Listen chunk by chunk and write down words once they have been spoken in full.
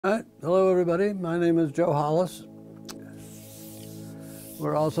All right. Hello everybody, my name is Joe Hollis.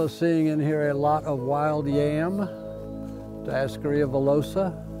 We're also seeing in here a lot of wild yam, Diosgenin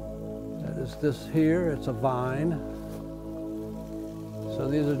villosa. That is this here, it's a vine. So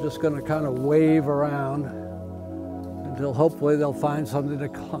these are just going to kind of wave around until hopefully they'll find something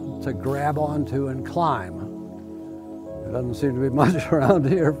to grab onto and climb. There doesn't seem to be much around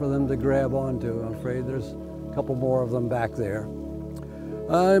here for them to grab onto. I'm afraid there's a couple more of them back there.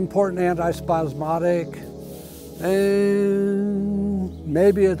 Important antispasmodic, and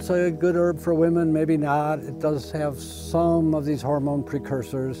maybe it's a good herb for women, maybe not. It does have some of these hormone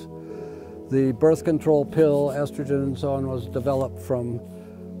precursors. The birth control pill, estrogen and so on, was developed from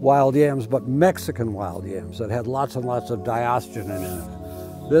wild yams, but Mexican wild yams that had lots and lots of diosgenin in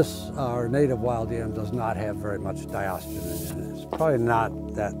it. This, our native wild yam, does not have very much diosgenin in it. It's probably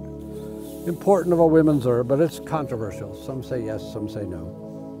not that important of a women's herb, but it's controversial. Some say yes, some say no.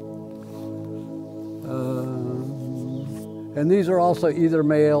 And these are also either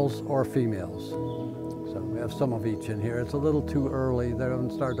males or females. So we have some of each in here. It's a little too early. They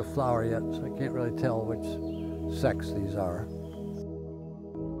haven't started to flower yet, so I can't really tell which sex these are.